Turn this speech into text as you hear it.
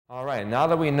All right, now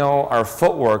that we know our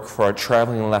footwork for our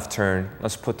traveling left turn,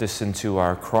 let's put this into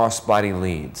our cross-body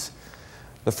leads.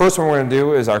 The first one we're going to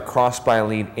do is our cross-body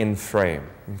lead in frame,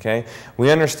 okay? We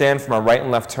understand from our right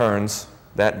and left turns,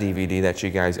 that DVD that you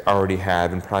guys already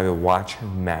have and probably watched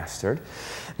and mastered,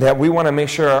 that we want to make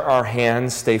sure our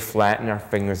hands stay flat and our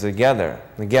fingers together.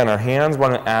 Again, our hands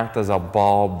want to act as a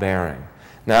ball bearing.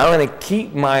 Now I'm going to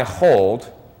keep my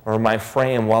hold or my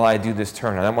frame while I do this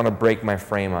turn. I don't want to break my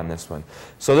frame on this one.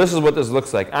 So this is what this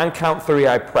looks like. On count 3,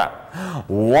 I prep.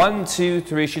 1, 2,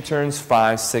 3, she turns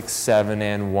 5, 6, 7,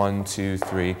 and 1, 2,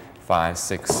 3, 5,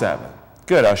 6, 7.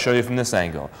 Good, I'll show you from this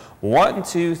angle. 1,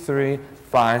 2, 3,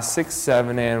 5, 6,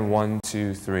 7, and 1,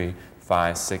 2, 3,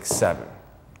 5, 6, 7.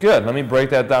 Good, let me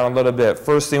break that down a little bit.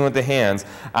 First thing with the hands.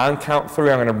 On count 3,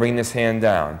 I'm going to bring this hand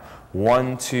down.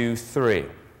 1, 2, 3.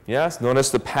 Yes, notice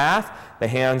the path. The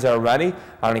hands are ready.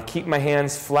 I'm going to keep my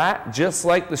hands flat, just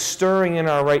like the stirring in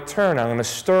our right turn. I'm going to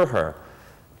stir her.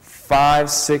 5,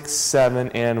 6, 7,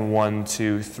 and 1,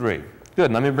 2, 3.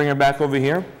 Good, let me bring her back over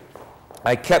here.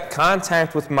 I kept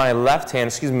contact with my left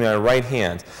hand, my right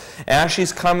hand. As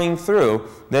she's coming through,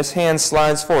 this hand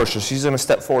slides forward, so she's going to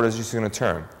step forward as she's going to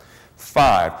turn.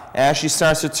 5. As she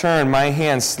starts to turn, my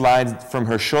hand slides from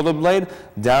her shoulder blade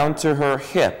down to her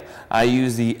hip. I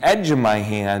use the edge of my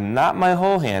hand, not my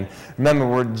whole hand. Remember,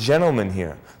 we're gentlemen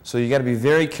here. So you got to be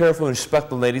very careful and respect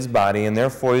the lady's body, and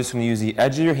therefore you're just going to use the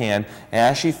edge of your hand.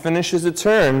 As she finishes the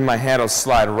turn, my hand will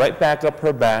slide right back up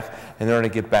her back in order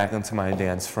to get back into my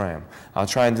dance frame. I'll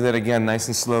try and do that again, nice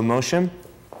and slow motion.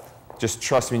 Just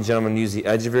trust me, gentlemen, use the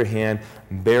edge of your hand,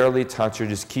 barely touch her,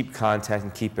 just keep contact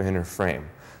and keep her in her frame.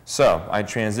 So I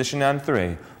transition on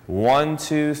 3. 1,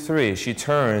 2, 3. She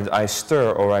turns, I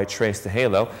stir or I trace the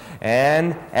halo.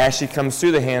 And as she comes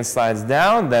through, the hand slides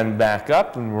down, then back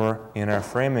up, and we're in our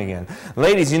frame again.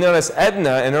 Ladies, you notice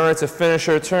Edna, in order to finish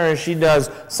her turn, she does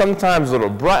sometimes a little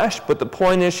brush, but the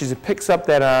point is she picks up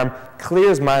that arm,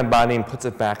 clears my body, and puts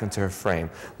it back into her frame.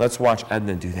 Let's watch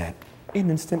Edna do that in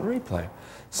instant replay.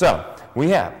 So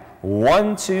we have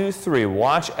 1, 2, 3.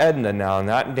 Watch Edna now,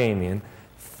 not Damian.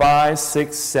 5,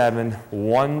 6, 7,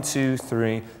 1, 2,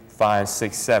 3, 5,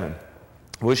 6, 7.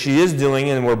 What she is doing,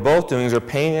 and we're both doing, is we're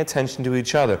paying attention to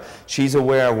each other. She's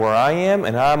aware of where I am,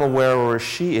 and I'm aware of where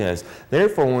she is.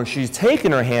 Therefore, when she's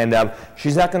taking her hand up,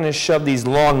 she's not going to shove these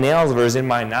long nails of hers in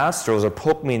my nostrils or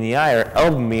poke me in the eye or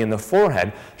elbow me in the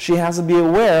forehead. She has to be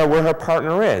aware where her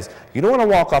partner is. You don't want to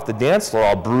walk off the dance floor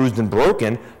all bruised and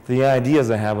broken. The idea is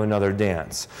to have another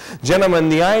dance. Gentlemen,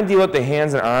 the idea with the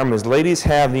hands and arms is ladies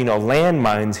have,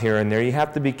 landmines here and there you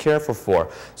have to be careful for.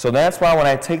 So that's why when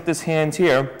I take this hand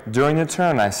here, during the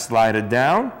turn, I slide it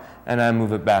down and I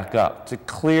move it back up to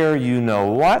clear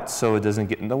you-know-what so it doesn't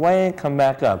get in the way and come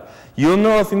back up. You'll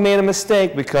know if you made a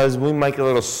mistake because we might get a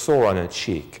little sore on the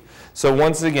cheek. So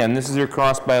once again, this is your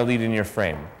cross-body lead in your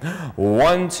frame.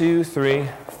 1, 2, 3,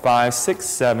 5, 6,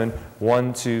 7.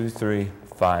 1, 2, 3,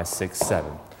 5, 6,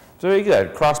 7. Very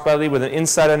good. Cross-body lead with an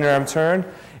inside underarm turn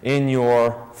in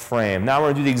your frame. Now we're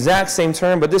going to do the exact same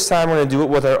turn, but this time we're going to do it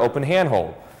with our open hand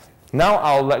hold. Now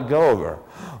I'll let go of her.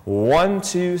 1,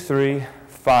 2, 3,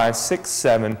 5, 6,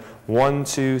 7. 1,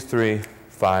 2, 3,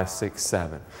 5, 6,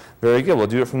 7. Very good. We'll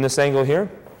do it from this angle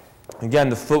here. Again,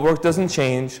 the footwork doesn't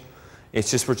change. It's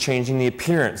just we're changing the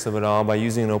appearance of it all by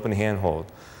using an open hand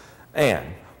hold. And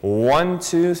 1,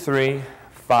 2, 3,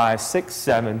 5, 6,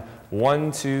 7.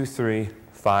 1, 2, 3,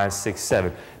 5, 6,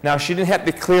 7. Now she didn't have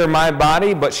to clear my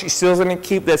body, but she's still going to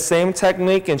keep that same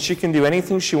technique, and she can do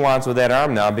anything she wants with that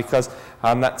arm now because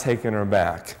I'm not taking her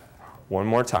back. One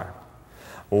more time.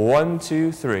 1,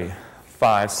 2, 3,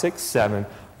 5, 6, 7.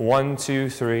 1, 2,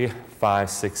 3, 5,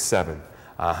 6, 7.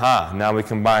 Aha, now we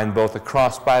combine both a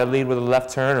cross-body lead with a left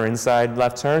turn or inside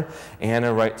left turn and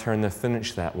a right turn to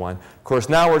finish that one. Of course,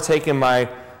 now we're taking my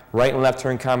right and left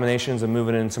turn combinations and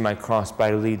moving into my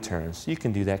cross-body lead turns. You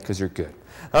can do that because you're good.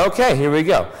 Okay, here we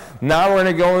go. Now we're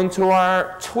going to go into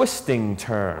our twisting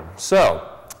turn. So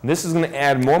this is going to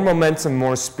add more momentum,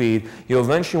 more speed. You'll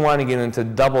eventually want to get into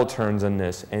double turns on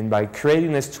this. And by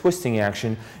creating this twisting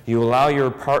action, you allow your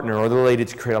partner or the lady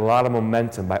to create a lot of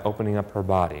momentum by opening up her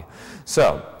body.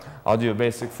 So I'll do a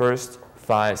basic first.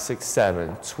 5, 6,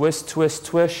 7. Twist, twist,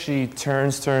 twist. She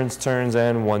turns, turns, turns,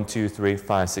 and 1, 2, 3,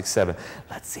 5, 6, 7.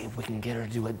 Let's see if we can get her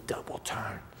to do a double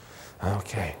turn.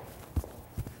 Okay.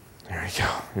 There we go.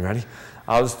 You ready?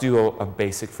 I'll just do a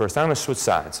basic first. I'm going to switch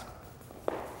sides.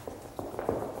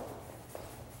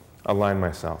 Align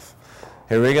myself.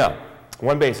 Here we go.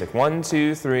 One basic. 1,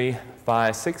 2, 3,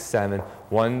 5, 6, 7.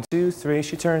 1, 2, 3.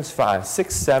 She turns 5,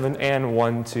 6, 7, and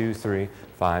 1, 2, 3,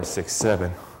 5, 6,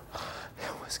 7.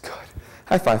 That was good.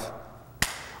 High five.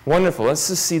 Wonderful. Let's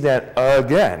just see that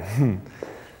again.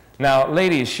 Now,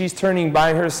 ladies, she's turning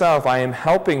by herself. I am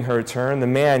helping her turn. The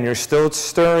man, you're still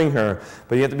stirring her,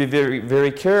 but you have to be very, very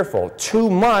careful.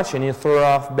 Too much, and you throw her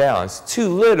off balance. Too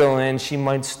little, and she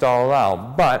might stall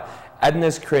out. But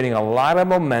Edna's creating a lot of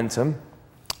momentum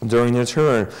during the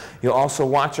turn. You'll also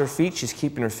watch her feet. She's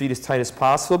keeping her feet as tight as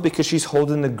possible because she's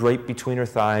holding the grape between her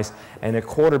thighs and a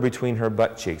quarter between her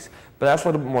butt cheeks. But that's a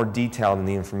little bit more detailed in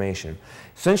the information.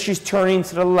 Since she's turning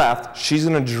to the left, she's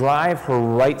going to drive her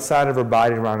right side of her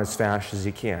body around as fast as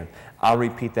you can. I'll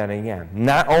repeat that again.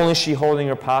 Not only is she holding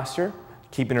her posture,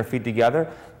 keeping her feet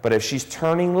together, but if she's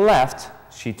turning left,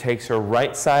 she takes her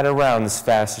right side around as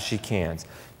fast as she can,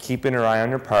 keeping her eye on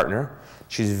her partner.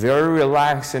 She's very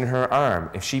relaxed in her arm.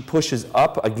 If she pushes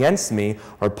up against me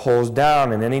or pulls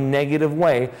down in any negative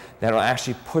way, that'll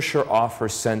actually push her off her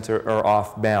center or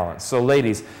off balance. So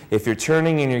ladies, if you're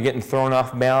turning and you're getting thrown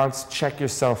off balance, check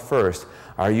yourself first.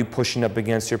 Are you pushing up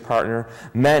against your partner?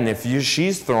 Men, if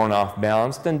she's thrown off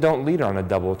balance, then don't lead her on a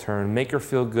double turn. Make her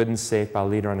feel good and safe by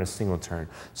leading her on a single turn.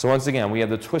 So once again, we have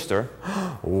the twister.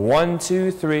 1, 2,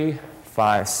 3,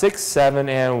 5, 6, 7,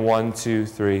 and 1, 2,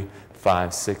 3,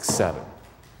 5, 6, 7.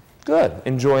 Good.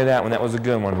 Enjoy that one. That was a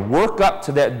good one. Work up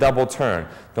to that double turn.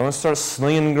 Don't start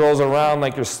slinging girls around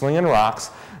like you're slinging rocks.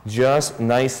 Just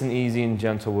nice and easy and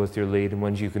gentle with your lead. And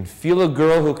when you can feel a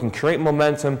girl who can create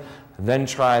momentum, then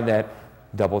try that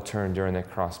double turn during that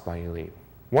cross-body lead.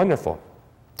 Wonderful.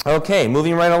 Okay,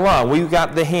 moving right along. We've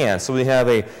got the hand. So we have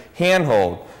a hand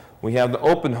hold. We have the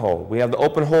open hold. We have the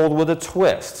open hold with a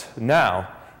twist. Now,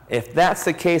 if that's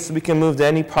the case, we can move to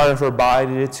any part of her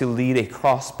body to lead a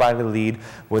cross-body lead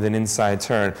with an inside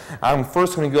turn. I'm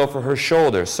first going to go for her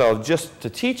shoulder. So just to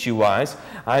teach you wise,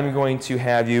 I'm going to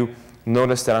have you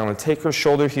notice that I'm going to take her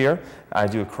shoulder here. I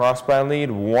do a cross-body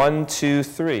lead, 1, 2,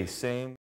 3. Same.